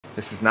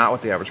This is not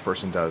what the average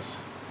person does,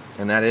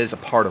 and that is a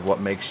part of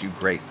what makes you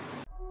great.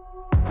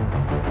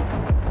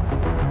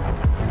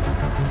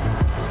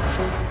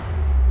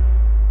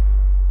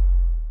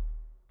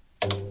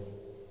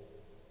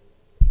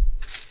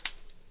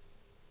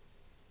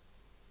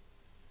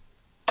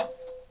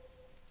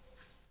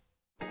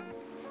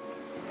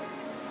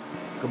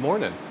 Good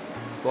morning.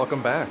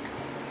 Welcome back.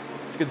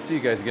 It's good to see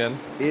you guys again.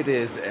 It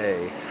is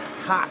a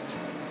hot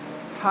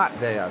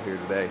day out here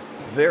today.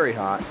 Very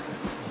hot,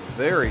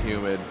 very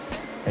humid,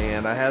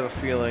 and I have a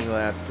feeling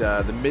that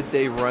the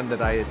midday run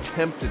that I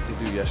attempted to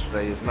do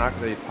yesterday is not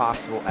going to be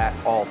possible at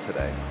all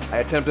today. I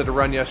attempted to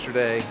run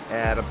yesterday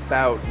at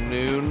about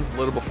noon, a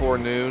little before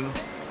noon,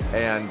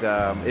 and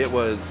it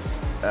was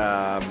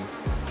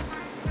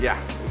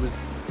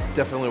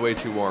definitely way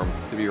too warm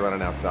to be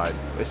running outside,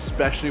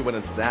 especially when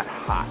it's that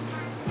hot.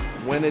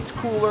 When it's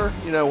cooler,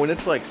 you know, when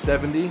it's like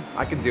 70,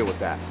 I can deal with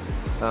that.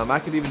 I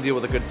could even deal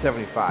with a good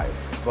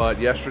 75, but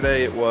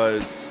yesterday it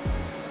was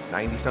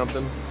 90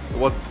 something. It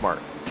wasn't smart,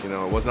 you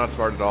know, it was not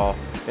smart at all.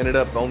 Ended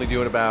up only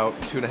doing about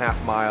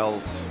 2.5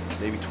 miles,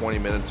 maybe 20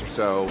 minutes or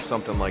so,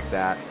 something like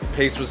that.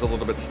 Pace was a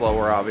little bit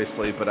slower,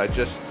 obviously, but I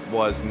just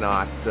was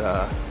not,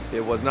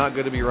 it was not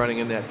good to be running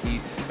in that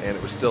heat, and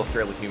it was still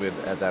fairly humid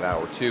at that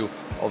hour too,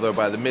 although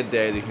by the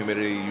midday, the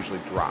humidity usually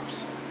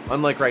drops.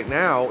 Unlike right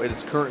now, it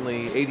is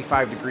currently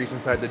 85 degrees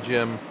inside the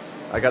gym.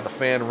 I got the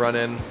fan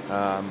running.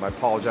 I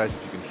apologize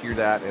if you can hear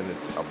that and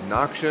it's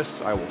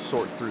obnoxious. I will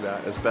sort through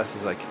that as best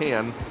as I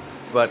can.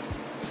 But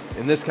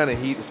in this kind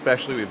of heat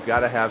especially, we've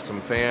got to have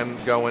some fan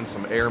going,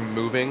 some air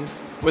moving.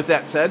 With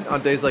that said,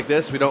 on days like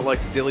this, we don't like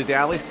to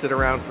dilly-dally, sit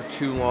around for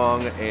too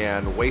long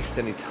and waste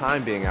any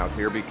time being out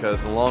here,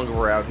 because the longer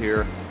we're out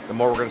here, the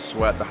more we're going to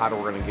sweat, the hotter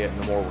we're going to get,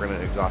 and the more we're going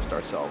to exhaust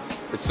ourselves.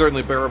 It's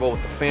certainly bearable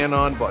with the fan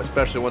on, but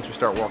especially once we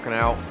start working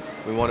out,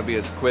 we want to be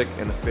as quick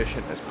and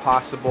efficient as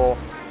possible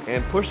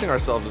and pushing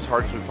ourselves as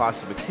hard as we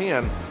possibly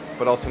can,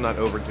 but also not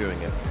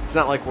overdoing it. It's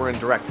not like we're in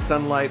direct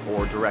sunlight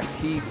or direct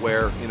heat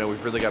where, you know,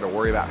 we've really got to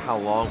worry about how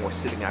long we're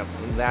sitting out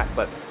in that,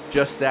 but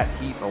just that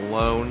heat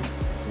alone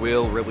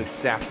will really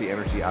sap the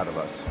energy out of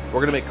us.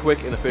 We're gonna make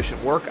quick and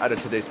efficient work out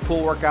of today's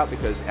pull workout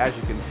because, as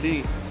you can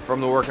see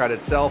from the workout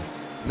itself,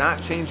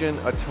 not changing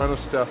a ton of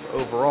stuff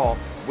overall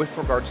with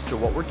regards to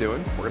what we're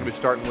doing. We're gonna be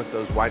starting with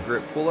those wide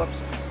grip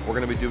pull-ups. We're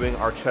gonna be doing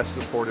our chest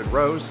supported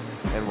rows,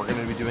 and we're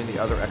gonna be doing the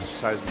other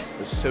exercises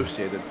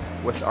associated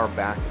with our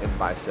back and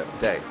bicep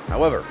day.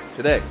 However,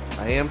 today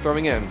I am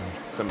throwing in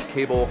some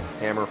cable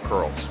hammer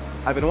curls.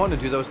 I've been wanting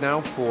to do those now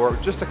for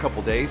just a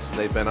couple days.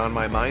 They've been on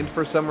my mind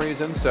for some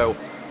reason, so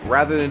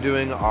rather than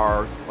doing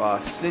our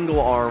single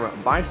arm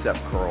bicep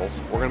curls,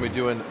 we're going to be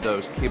doing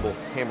those cable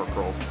hammer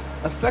curls.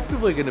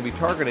 Effectively going to be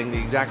targeting the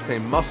exact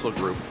same muscle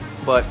group,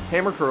 but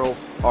hammer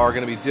curls are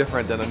going to be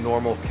different than a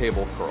normal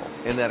cable curl,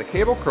 in that a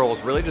cable curl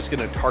is really just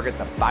going to target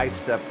the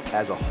bicep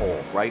as a whole,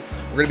 right?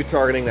 We're going to be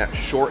targeting that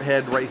short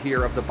head right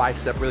here of the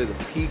bicep, really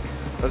the peak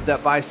of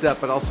that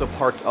bicep, but also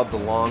parts of the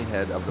long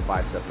head of the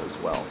bicep as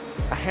well.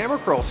 A hammer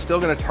curl is still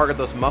going to target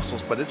those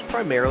muscles, but it's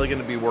primarily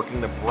going to be working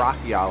the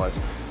brachialis,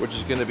 which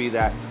is going to be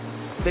that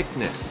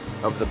thickness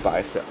of the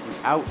bicep,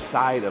 the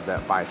outside of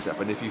that bicep.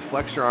 And if you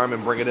flex your arm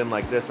and bring it in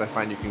like this, I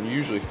find you can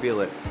usually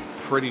feel it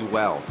pretty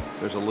well.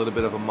 There's a little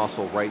bit of a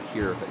muscle right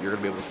here that you're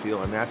going to be able to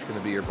feel, and that's going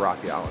to be your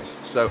brachialis.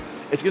 So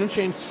it's going to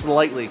change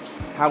slightly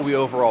how we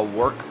overall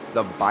work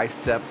the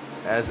bicep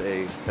as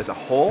a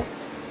whole,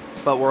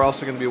 but we're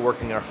also going to be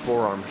working our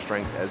forearm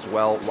strength as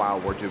well while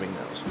we're doing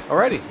those.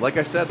 Alrighty, like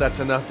I said, that's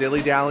enough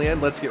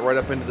dilly-dallying. Let's get right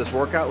up into this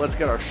workout. Let's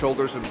get our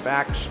shoulders and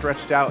back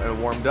stretched out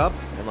and warmed up,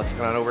 and let's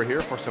get on over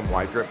here for some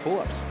wide grip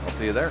pull-ups. I'll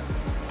see you there.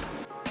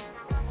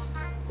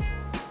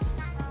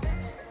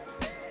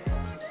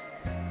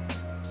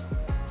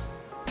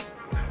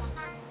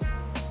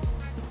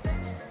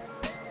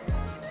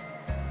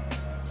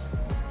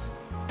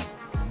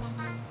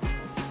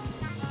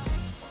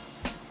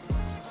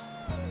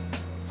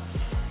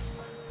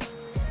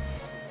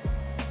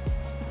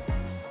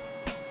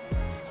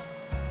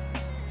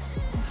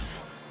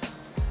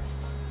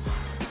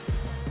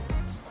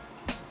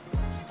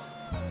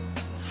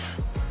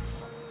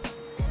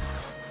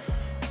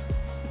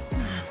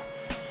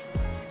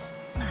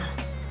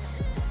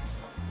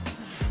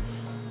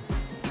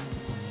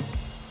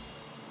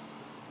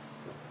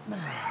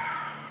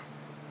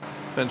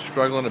 Been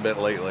struggling a bit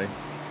lately.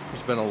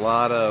 There's been a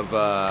lot of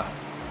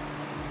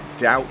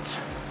doubt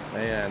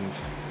and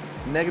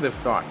negative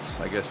thoughts,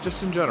 I guess,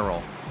 just in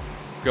general,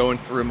 going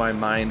through my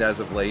mind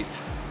as of late.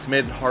 It's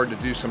made it hard to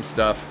do some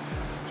stuff.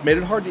 It's made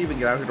it hard to even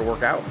get out here to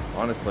work out,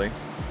 honestly.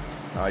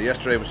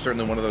 Yesterday was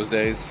certainly one of those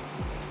days.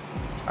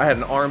 I had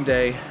an arm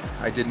day.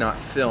 I did not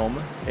film,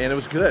 and it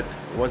was good.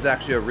 It was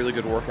actually a really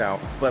good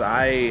workout, but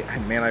I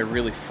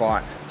really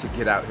fought to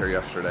get out here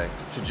yesterday,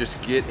 to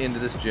just get into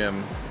this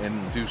gym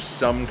and do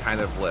some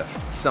kind of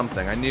lift,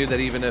 something. I knew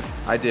that even if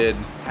I did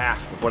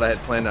half of what I had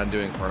planned on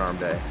doing for an arm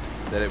day,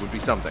 that it would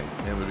be something,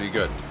 and it would be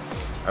good.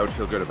 I would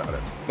feel good about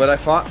it. But I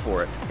fought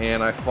for it,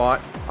 and I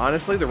fought,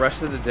 honestly, the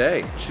rest of the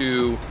day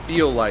to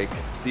feel like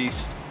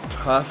these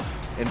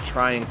tough and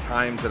trying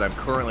times that I'm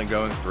currently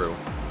going through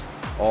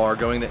are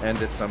going to end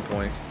at some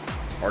point,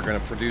 are going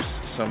to produce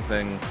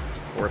something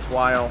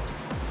worthwhile,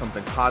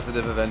 something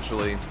positive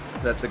eventually,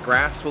 that the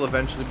grass will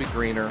eventually be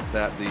greener,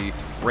 that the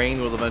rain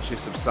will eventually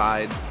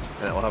subside,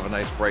 and it will have a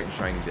nice bright and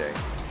shiny day.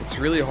 It's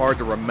really hard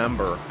to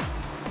remember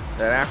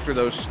that after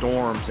those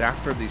storms,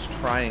 after these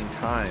trying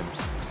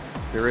times,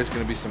 there is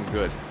going to be some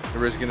good.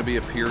 There is going to be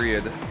a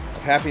period of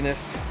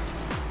happiness,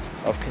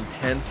 of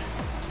content,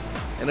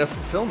 and of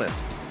fulfillment.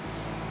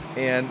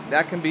 And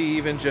that can be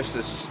even just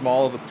as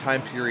small of a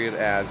time period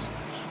as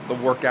the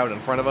workout in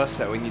front of us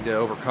that we need to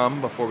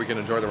overcome before we can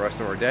enjoy the rest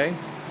of our day.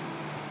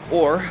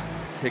 Or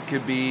it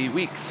could be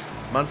weeks,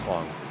 months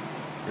long.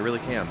 It really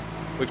can.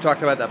 We've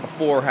talked about that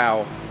before,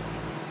 how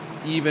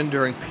even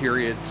during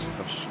periods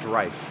of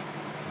strife,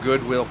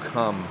 good will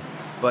come,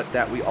 but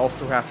that we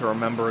also have to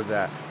remember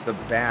that the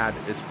bad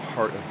is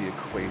part of the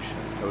equation.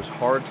 Those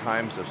hard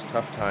times, those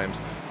tough times,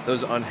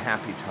 those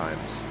unhappy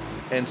times.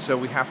 And so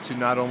we have to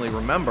not only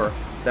remember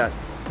that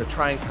the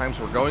trying times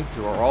we're going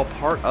through are all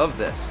part of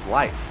this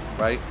life,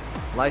 right?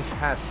 Life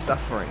has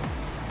suffering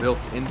built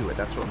into it.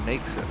 That's what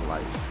makes it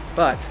life.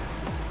 But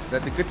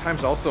that the good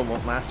times also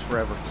won't last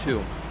forever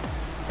too.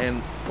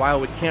 And while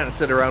we can't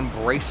sit around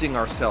bracing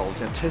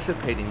ourselves,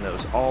 anticipating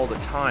those all the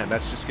time,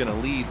 that's just gonna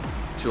lead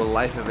to a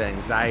life of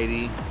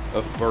anxiety,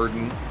 of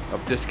burden,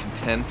 of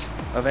discontent,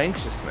 of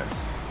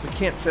anxiousness. We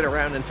can't sit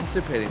around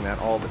anticipating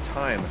that all the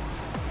time,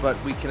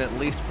 but we can at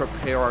least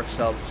prepare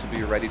ourselves to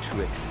be ready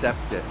to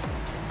accept it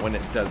when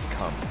it does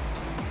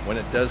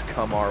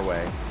come our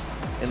way,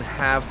 and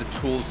have the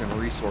tools and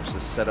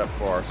resources set up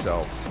for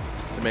ourselves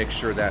to make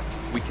sure that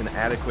we can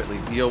adequately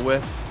deal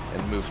with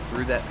and move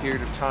through that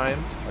period of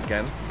time,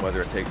 again,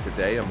 whether it takes a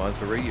day, a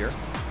month, or a year,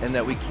 and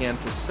that we can,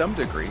 to some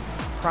degree,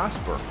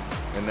 prosper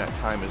in that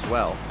time as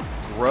well,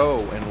 grow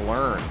and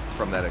learn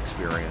from that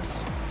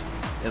experience,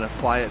 and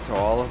apply it to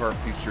all of our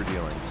future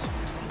dealings.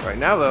 Right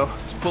now though,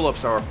 these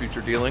pull-ups are our future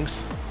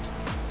dealings.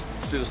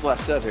 Let's do this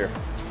last set here.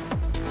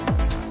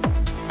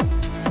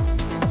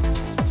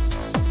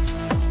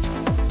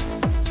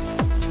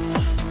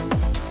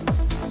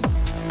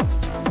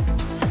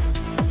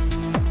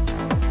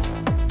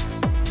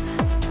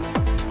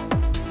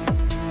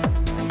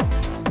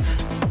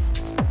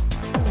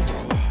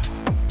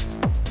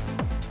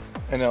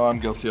 I know I'm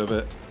guilty of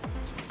it.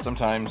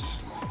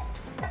 Sometimes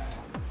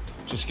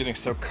just getting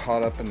so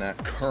caught up in that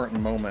current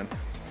moment,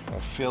 I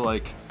feel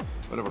like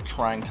whatever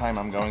trying time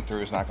I'm going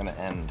through is not going to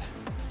end.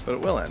 But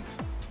it will end.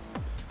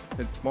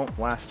 It won't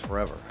last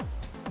forever.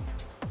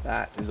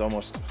 That is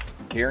almost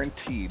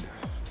guaranteed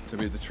to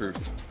be the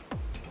truth.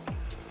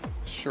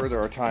 Sure,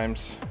 there are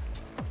times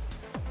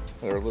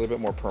that are a little bit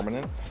more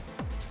permanent.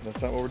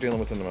 That's not what we're dealing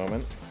with in the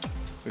moment.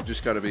 We've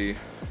just got to be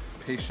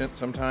patient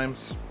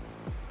sometimes,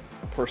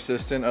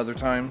 persistent other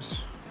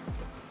times,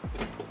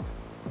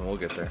 and we'll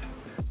get there.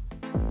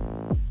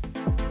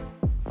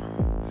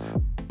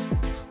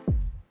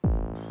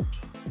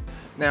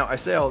 Now, I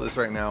say all this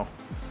right now,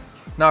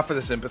 not for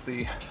the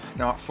sympathy,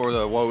 not for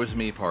the woe is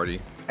me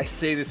party. I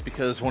say this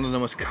because one of the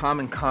most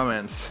common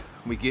comments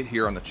we get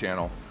here on the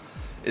channel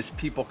is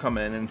people come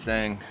in and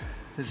saying,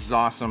 this is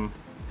awesome,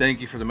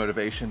 thank you for the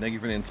motivation, thank you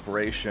for the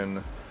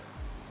inspiration,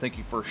 thank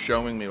you for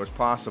showing me what's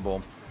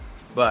possible,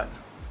 but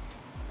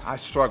I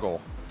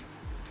struggle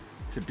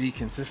to be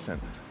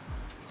consistent,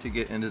 to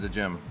get into the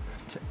gym,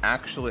 to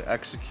actually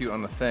execute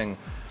on the thing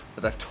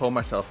that I've told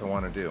myself I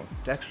want to do,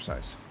 to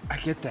exercise. I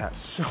get that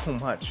so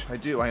much. I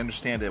do. I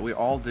understand it. We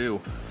all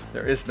do.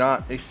 There is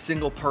not a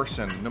single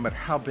person, no matter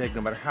how big,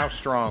 no matter how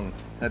strong,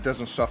 that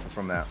doesn't suffer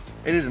from that.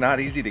 It is not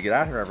easy to get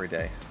out here every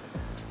day.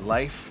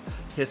 Life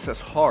hits us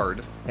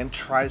hard and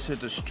tries to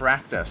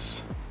distract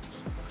us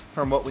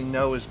from what we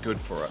know is good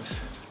for us.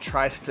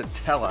 Tries to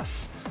tell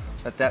us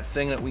that that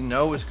thing that we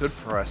know is good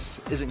for us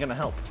isn't going to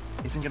help,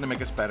 isn't going to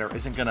make us better,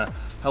 isn't going to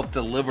help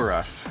deliver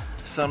us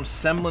some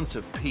semblance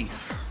of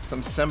peace,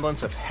 some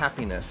semblance of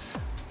happiness,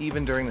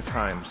 even during the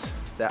times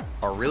that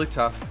are really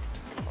tough,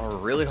 are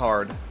really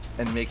hard,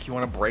 and make you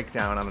want to break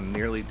down on a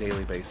nearly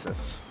daily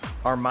basis.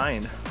 Our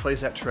mind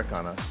plays that trick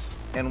on us,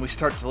 and we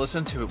start to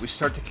listen to it. We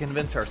start to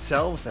convince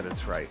ourselves that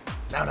it's right.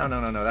 No,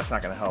 that's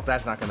not going to help.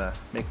 That's not going to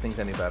make things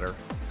any better.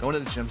 Going to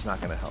the gym's not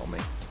going to help me.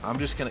 I'm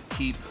just going to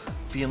keep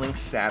feeling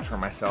sad for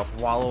myself,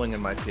 wallowing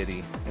in my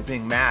pity, and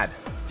being mad,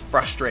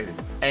 frustrated,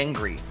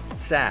 angry,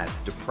 sad,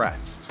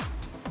 depressed.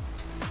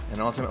 And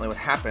ultimately what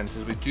happens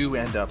is we do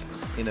end up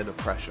in a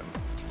depression.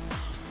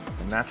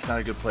 And that's not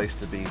a good place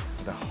to be,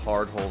 the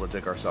hard hole to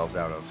dig ourselves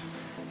out of.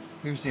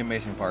 Here's the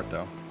amazing part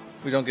though.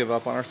 If we don't give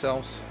up on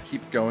ourselves,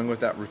 keep going with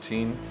that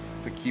routine,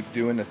 if we keep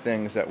doing the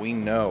things that we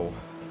know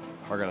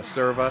are gonna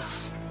serve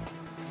us,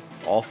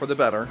 all for the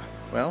better,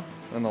 well,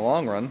 in the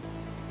long run,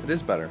 it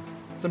is better.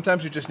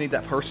 Sometimes we just need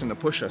that person to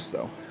push us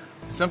though.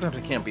 Sometimes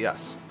it can't be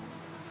us.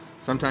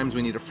 Sometimes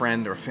we need a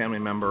friend or a family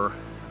member,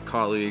 a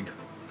colleague,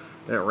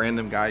 that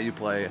random guy you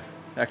play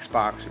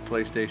Xbox or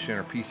PlayStation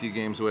or PC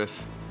games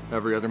with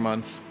every other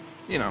month.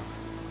 You know,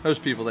 those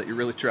people that you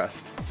really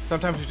trust.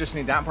 Sometimes we just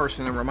need that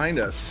person to remind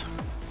us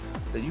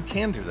that you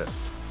can do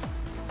this.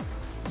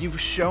 You've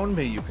shown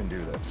me you can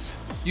do this.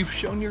 You've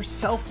shown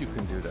yourself you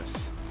can do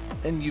this.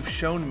 And you've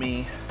shown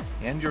me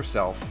and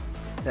yourself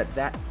that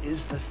that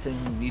is the thing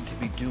you need to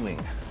be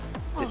doing.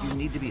 That you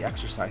need to be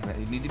exercising, that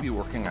you need to be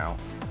working out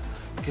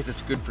because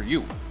it's good for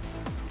you.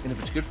 And if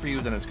it's good for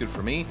you, then it's good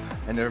for me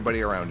and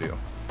everybody around you.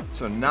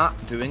 So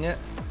not doing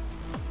it,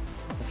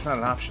 that's not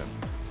an option.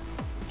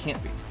 It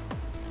can't be.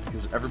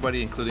 Because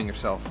everybody, including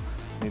yourself,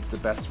 needs the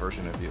best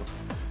version of you.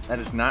 That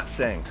is not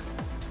saying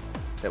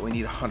that we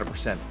need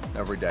 100%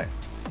 every day.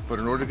 But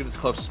in order to get as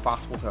close as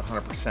possible to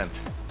 100%,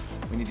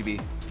 we need to be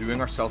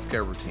doing our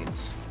self-care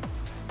routines.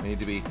 We need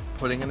to be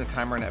putting in the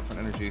time and effort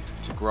and energy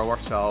to grow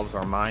ourselves,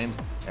 our mind,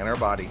 and our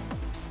body,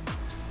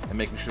 and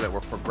making sure that we're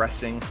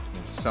progressing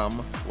in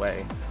some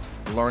way,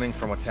 learning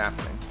from what's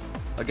happening.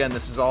 Again,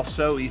 this is all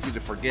so easy to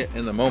forget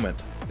in the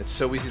moment. It's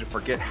so easy to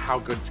forget how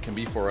good this can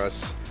be for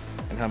us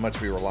and how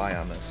much we rely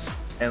on this.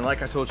 And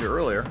like I told you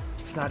earlier,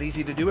 it's not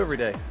easy to do every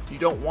day. You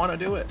don't want to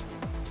do it.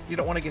 You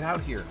don't want to get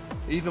out here.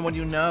 Even when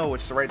you know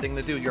it's the right thing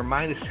to do, your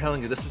mind is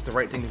telling you this is the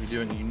right thing to be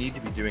doing and you need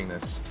to be doing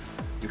this.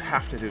 You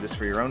have to do this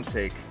for your own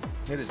sake.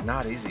 It is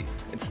not easy.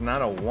 It's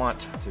not a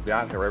want to be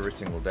out here every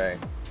single day.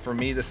 For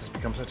me, this has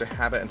become such a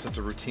habit and such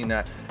a routine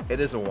that it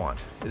is a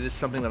want. It is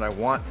something that I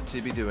want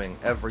to be doing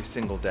every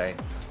single day.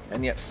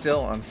 And yet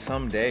still on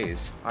some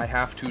days, I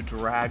have to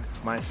drag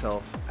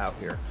myself out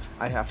here.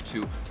 I have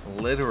to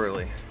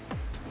literally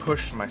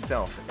push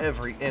myself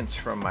every inch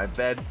from my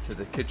bed to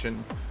the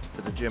kitchen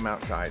to the gym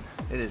outside.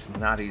 It is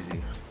not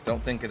easy.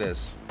 Don't think it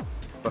is.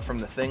 But from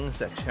the things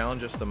that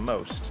challenge us the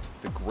most,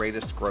 the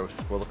greatest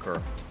growth will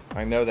occur.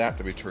 I know that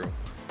to be true.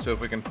 So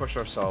if we can push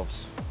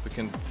ourselves, we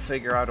can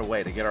figure out a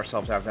way to get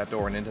ourselves out of that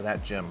door and into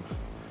that gym.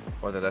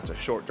 Whether that's a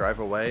short drive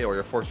away or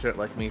you're fortunate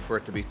like me for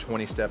it to be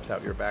 20 steps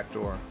out your back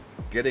door.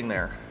 Getting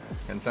there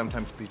can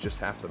sometimes be just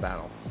half the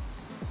battle.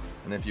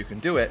 And if you can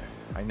do it,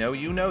 I know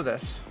you know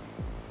this,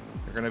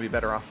 you're gonna be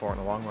better off for it in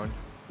the long run.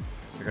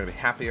 You're gonna be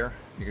happier,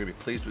 you're gonna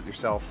be pleased with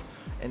yourself,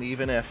 and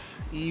even if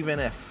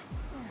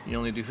you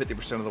only do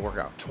 50% of the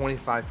workout,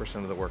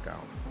 25% of the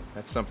workout,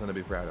 that's something to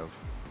be proud of.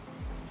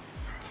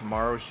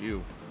 Tomorrow's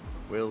you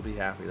will be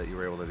happy that you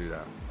were able to do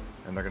that,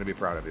 and they're gonna be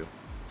proud of you.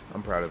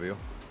 I'm proud of you.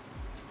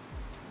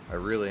 I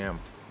really am.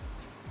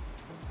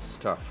 This is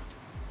tough.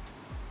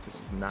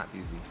 This is not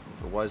easy.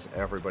 If it was,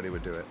 everybody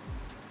would do it.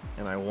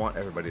 And I want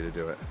everybody to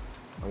do it.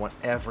 I want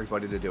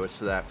everybody to do it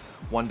so that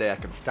one day I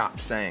can stop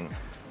saying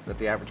that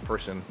the average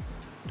person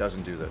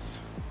doesn't do this.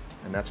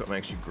 And that's what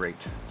makes you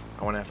great.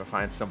 I want to have to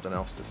find something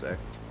else to say.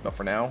 But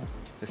for now,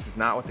 this is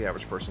not what the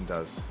average person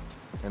does.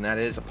 And that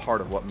is a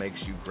part of what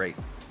makes you great.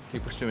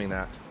 Keep pursuing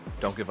that.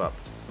 Don't give up.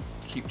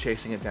 Keep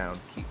chasing it down.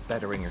 Keep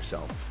bettering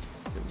yourself.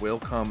 It will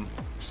come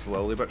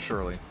slowly but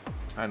surely.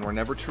 And we're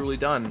never truly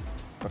done,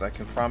 but I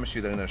can promise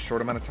you that in a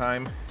short amount of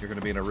time, you're going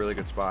to be in a really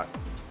good spot.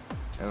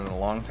 And in a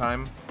long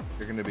time,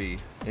 you're going to be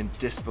in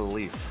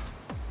disbelief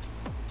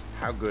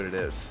how good it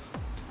is,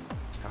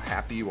 how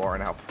happy you are,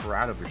 and how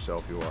proud of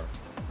yourself you are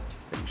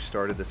that you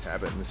started this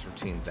habit and this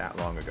routine that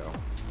long ago.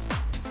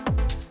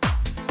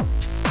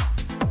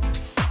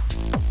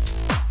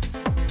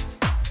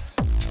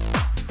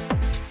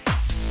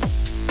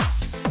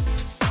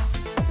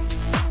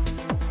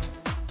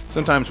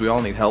 Sometimes we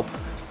all need help,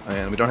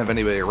 and we don't have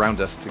anybody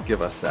around us to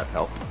give us that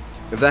help.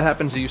 If that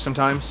happens to you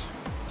sometimes,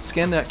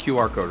 scan that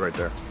QR code right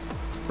there.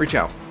 Reach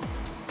out.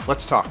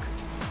 Let's talk.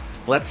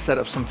 Let's set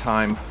up some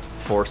time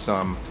for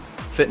some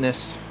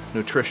fitness,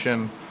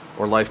 nutrition,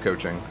 or life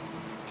coaching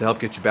to help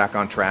get you back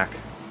on track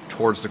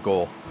towards the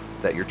goal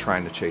that you're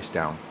trying to chase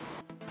down.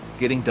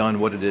 Getting done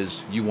what it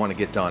is you want to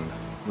get done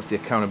with the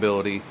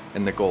accountability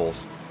and the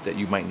goals that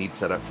you might need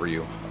set up for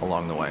you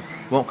along the way.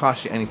 Won't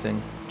cost you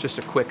anything, just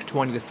a quick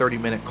 20 to 30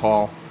 minute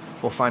call.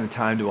 We'll find a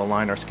time to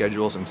align our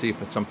schedules and see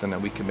if it's something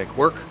that we can make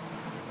work,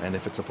 and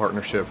if it's a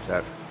partnership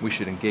that we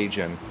should engage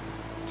in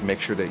to make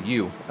sure that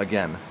you,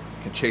 again,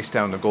 can chase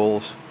down the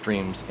goals,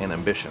 dreams, and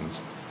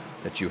ambitions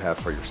that you have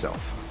for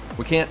yourself.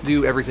 We can't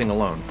do everything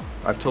alone.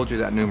 I've told you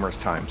that numerous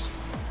times.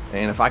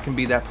 And if I can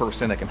be that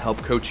person that can help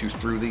coach you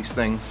through these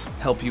things,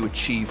 help you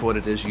achieve what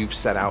it is you've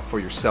set out for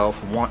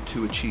yourself, want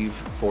to achieve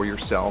for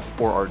yourself,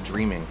 or are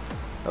dreaming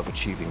of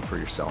achieving for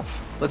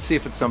yourself, let's see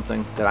if it's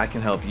something that I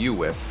can help you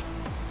with.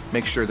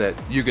 Make sure that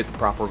you get the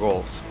proper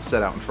goals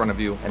set out in front of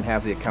you and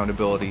have the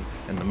accountability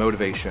and the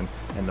motivation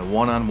and the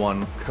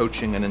one-on-one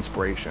coaching and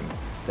inspiration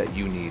that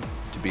you need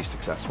to be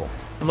successful.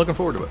 I'm looking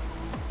forward to it.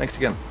 Thanks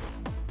again.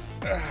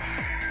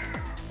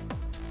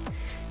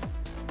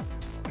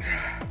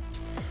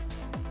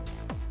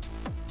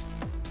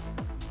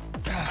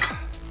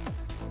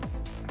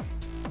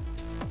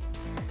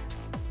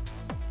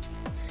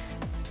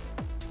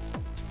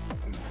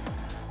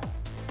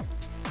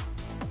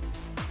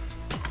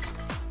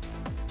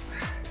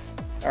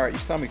 All right, you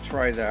saw me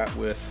try that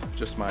with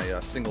just my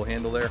single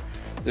handle there.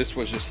 This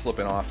was just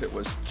slipping off. It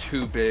was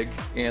too big,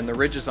 and the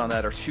ridges on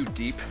that are too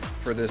deep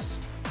for this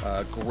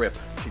grip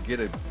to get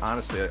it,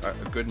 honestly, a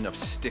good enough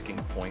sticking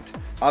point.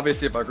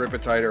 Obviously, if I grip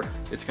it tighter,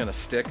 it's gonna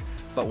stick,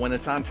 but when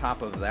it's on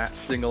top of that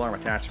single arm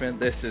attachment,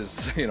 this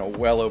is, you know,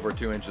 well over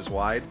 2 inches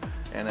wide,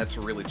 and that's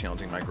really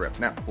challenging my grip.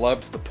 Now,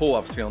 loved the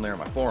pull-ups feeling there in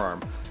my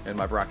forearm and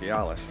my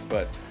brachialis,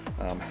 but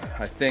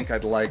I think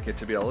I'd like it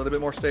to be a little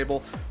bit more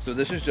stable. So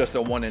this is just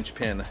a 1-inch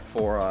pin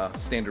for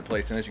standard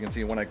plates, and as you can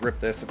see, when I grip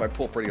this, if I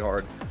pull pretty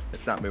hard,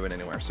 it's not moving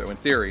anywhere. So in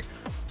theory,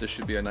 this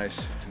should be a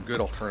nice, good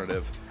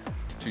alternative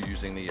to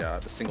using the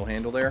single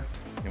handle there,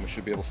 and we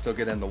should be able to still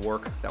get in the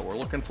work that we're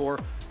looking for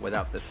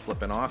without this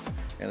slipping off.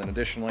 And then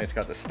additionally, it's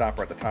got the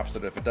stopper at the top so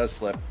that if it does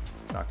slip,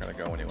 it's not going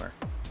to go anywhere.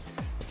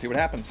 Let's see what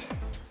happens.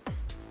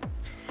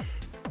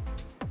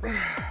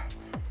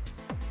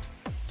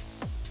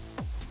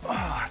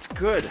 Oh, that's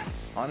good.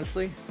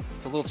 Honestly,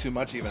 it's a little too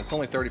much even. It's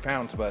only 30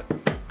 pounds, but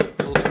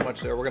a little too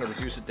much there. We're going to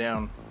reduce it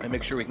down and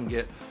make sure we can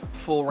get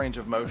full range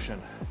of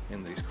motion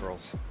in these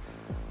curls.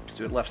 Let's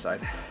do it left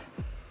side.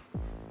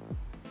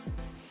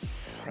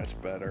 That's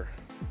better.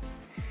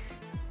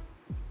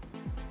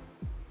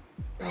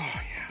 Oh,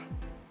 yeah.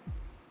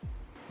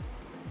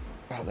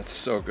 Oh, that's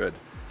so good.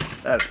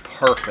 That is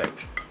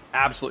perfect.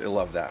 Absolutely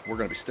love that. We're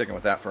going to be sticking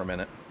with that for a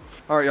minute.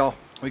 All right, y'all.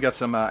 We got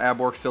some ab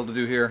work still to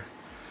do here.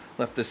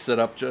 Left this set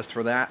up just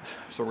for that.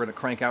 So we're going to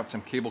crank out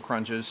some cable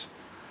crunches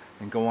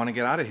and go on and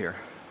get out of here.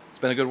 It's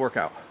been a good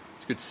workout.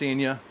 It's good seeing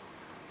you.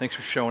 Thanks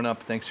for showing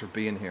up. Thanks for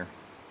being here.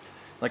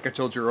 Like I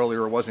told you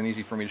earlier, it wasn't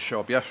easy for me to show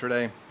up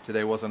yesterday.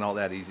 Today wasn't all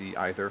that easy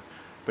either,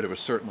 but it was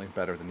certainly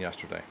better than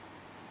yesterday.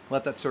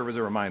 Let that serve as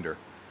a reminder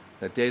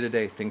that day to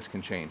day things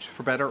can change,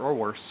 for better or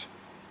worse,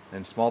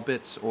 in small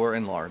bits or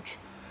in large.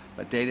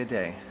 But day to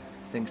day,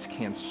 things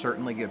can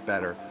certainly get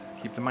better.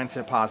 Keep the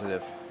mindset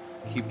positive.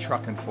 Keep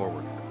trucking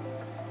forward.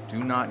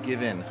 Do not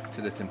give in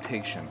to the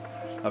temptation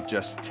of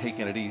just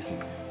taking it easy,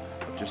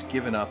 of just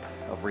giving up,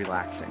 of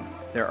relaxing.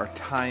 There are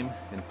time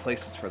and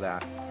places for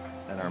that,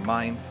 and our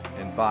mind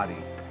and body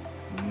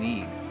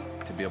need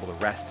to be able to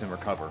rest and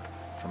recover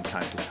from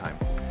time to time.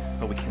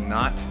 But we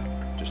cannot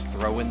just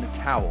throw in the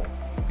towel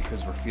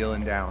because we're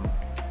feeling down,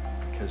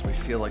 because we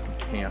feel like we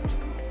can't,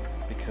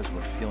 because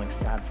we're feeling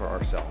sad for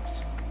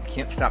ourselves. We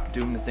can't stop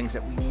doing the things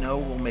that we know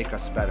will make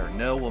us better,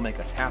 know will make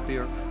us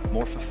happier,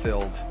 more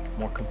fulfilled,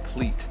 more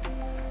complete,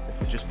 if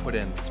we just put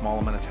in the small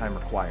amount of time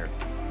required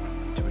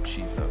to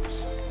achieve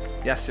those.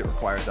 Yes, it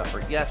requires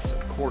effort. Yes,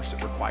 of course,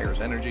 it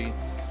requires energy.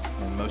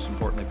 And most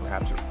importantly,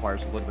 perhaps it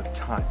requires a little bit of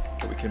time.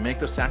 But we can make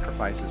those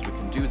sacrifices, we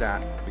can do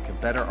that, we can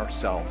better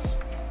ourselves,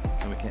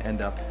 and we can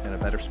end up in a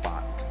better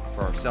spot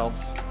for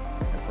ourselves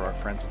and for our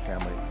friends and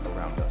family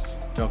around us.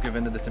 Don't give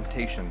in to the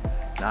temptation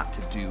not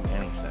to do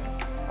anything.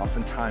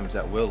 Oftentimes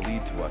that will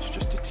lead to us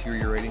just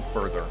deteriorating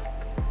further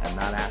and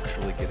not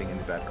actually getting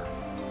any better.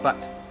 But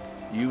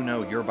you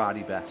know your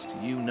body best.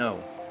 You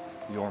know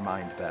your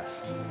mind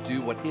best.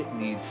 Do what it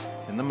needs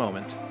in the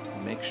moment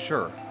and make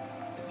sure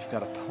that you've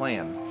got a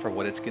plan for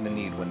what it's going to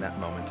need when that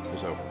moment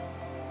is over.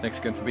 Thanks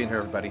again for being here,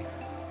 everybody.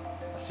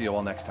 I'll see you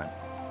all next time.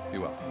 Be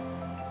well.